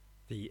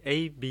the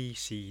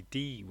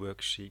ABCD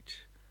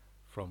worksheet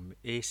from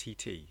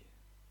ACT.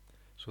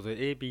 So the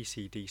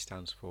ABCD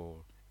stands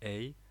for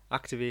A.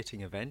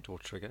 Activating event or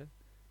trigger.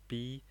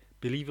 B.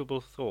 Believable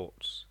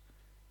thoughts.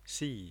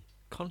 C.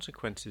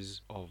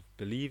 Consequences of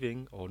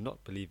believing or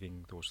not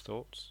believing those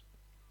thoughts.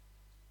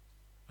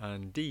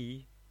 And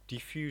D.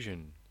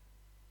 Diffusion.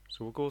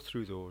 So we'll go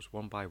through those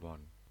one by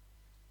one.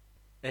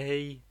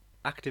 A.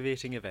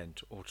 Activating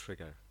event or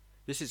trigger.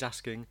 This is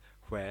asking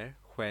where,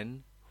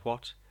 when,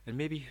 what, and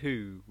maybe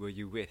who were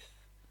you with?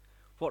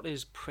 What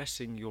is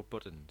pressing your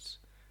buttons?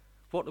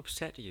 What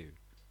upset you?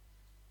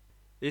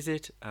 Is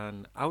it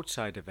an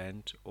outside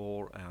event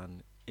or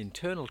an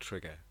internal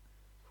trigger,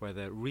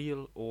 whether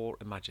real or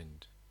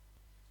imagined?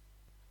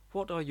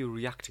 What are you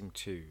reacting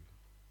to?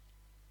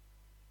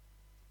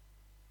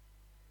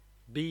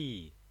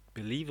 B.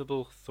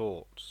 Believable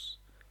thoughts.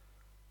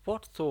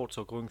 What thoughts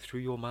are going through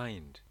your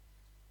mind?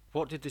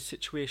 What did the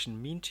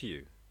situation mean to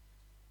you?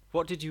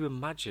 What did you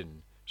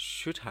imagine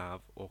should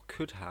have or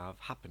could have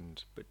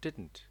happened but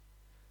didn't?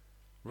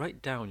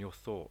 Write down your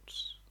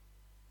thoughts.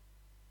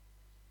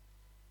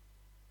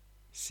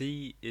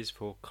 C is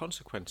for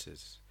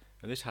consequences,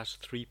 and this has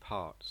 3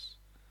 parts.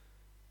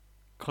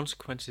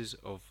 Consequences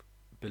of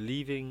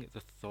believing the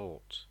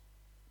thought.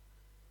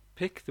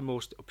 Pick the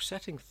most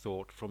upsetting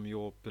thought from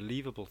your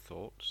believable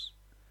thoughts.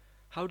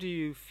 How do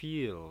you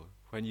feel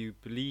when you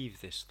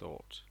believe this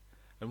thought?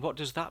 And what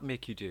does that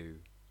make you do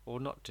or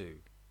not do?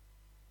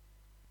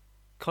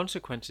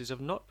 Consequences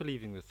of not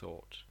believing the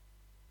thought.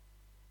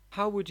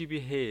 How would you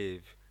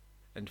behave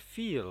and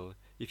feel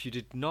if you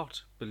did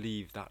not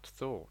believe that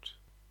thought?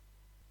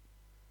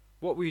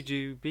 What would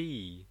you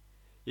be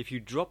if you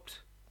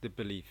dropped the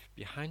belief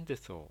behind the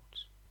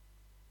thought?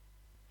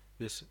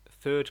 This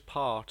 3rd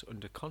part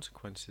under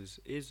consequences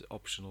is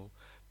optional,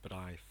 but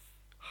I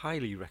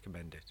highly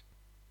recommend it.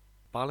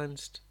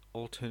 Balanced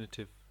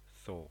alternative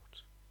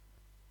thought.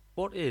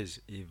 What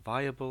is a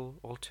viable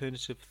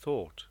alternative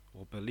thought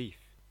or belief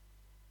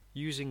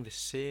using the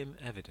same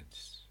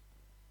evidence?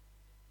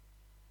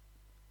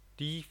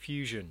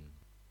 Diffusion.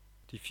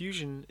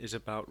 Diffusion is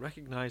about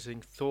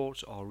recognizing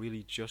thoughts are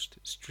really just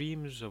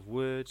streams of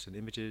words and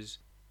images,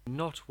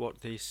 not what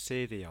they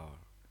say they are.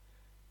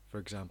 For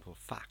example,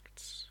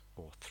 facts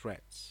or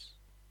threats.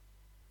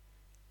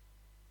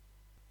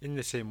 In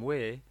the same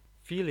way,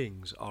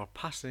 feelings are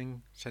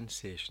passing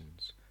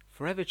sensations,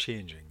 forever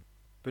changing,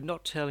 but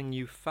not telling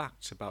you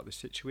facts about the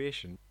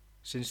situation,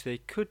 since they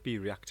could be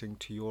reacting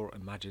to your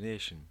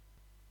imagination.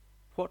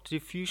 What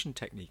diffusion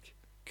technique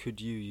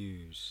could you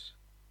use?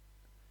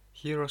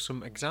 Here are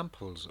some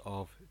examples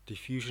of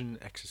diffusion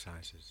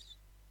exercises.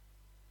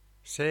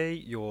 Say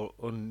your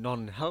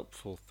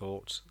non-helpful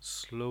thoughts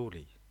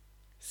slowly.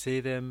 Say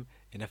them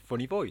in a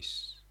funny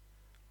voice.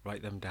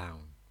 Write them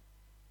down.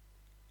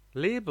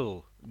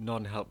 Label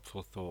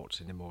non-helpful thoughts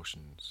and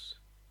emotions.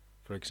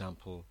 For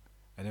example,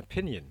 an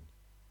opinion.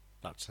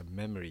 That's a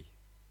memory.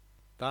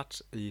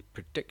 That's a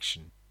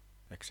prediction,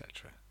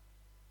 etc.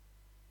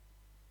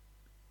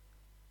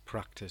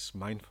 Practice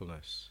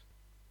mindfulness.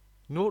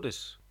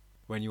 Notice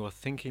when you are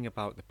thinking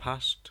about the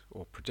past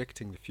or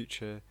predicting the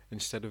future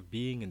instead of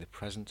being in the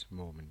present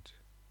moment.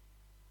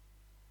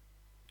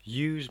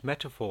 Use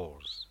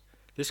metaphors.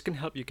 This can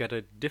help you get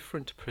a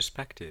different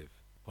perspective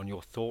on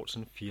your thoughts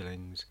and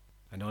feelings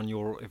and on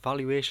your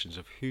evaluations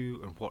of who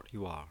and what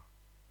you are.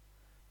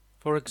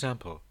 For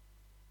example,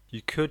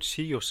 you could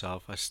see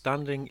yourself as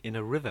standing in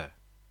a river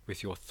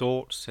with your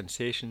thoughts,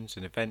 sensations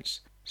and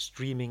events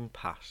streaming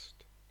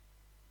past.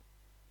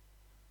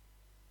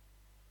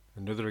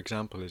 Another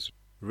example is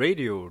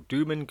radio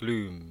doom and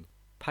gloom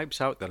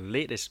pipes out the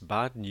latest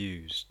bad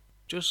news,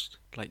 just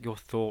like your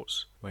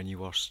thoughts when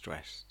you are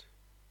stressed.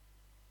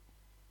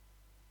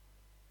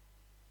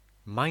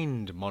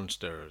 Mind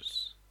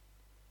monsters,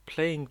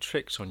 playing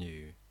tricks on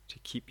you to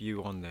keep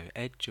you on the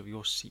edge of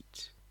your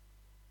seat,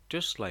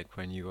 just like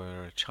when you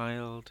were a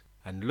child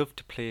and loved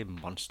to play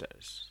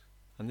monsters,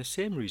 and the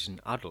same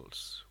reason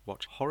adults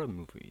watch horror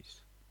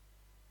movies.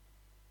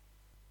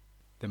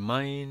 The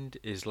mind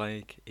is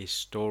like a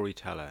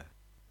storyteller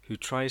who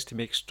tries to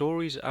make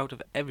stories out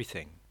of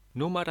everything,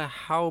 no matter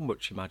how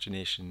much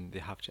imagination they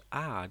have to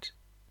add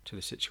to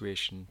the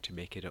situation to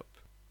make it up.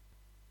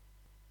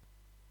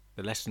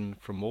 The lesson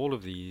from all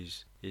of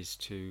these is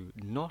to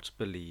not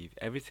believe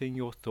everything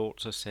your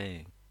thoughts are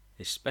saying,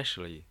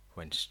 especially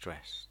when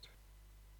stressed.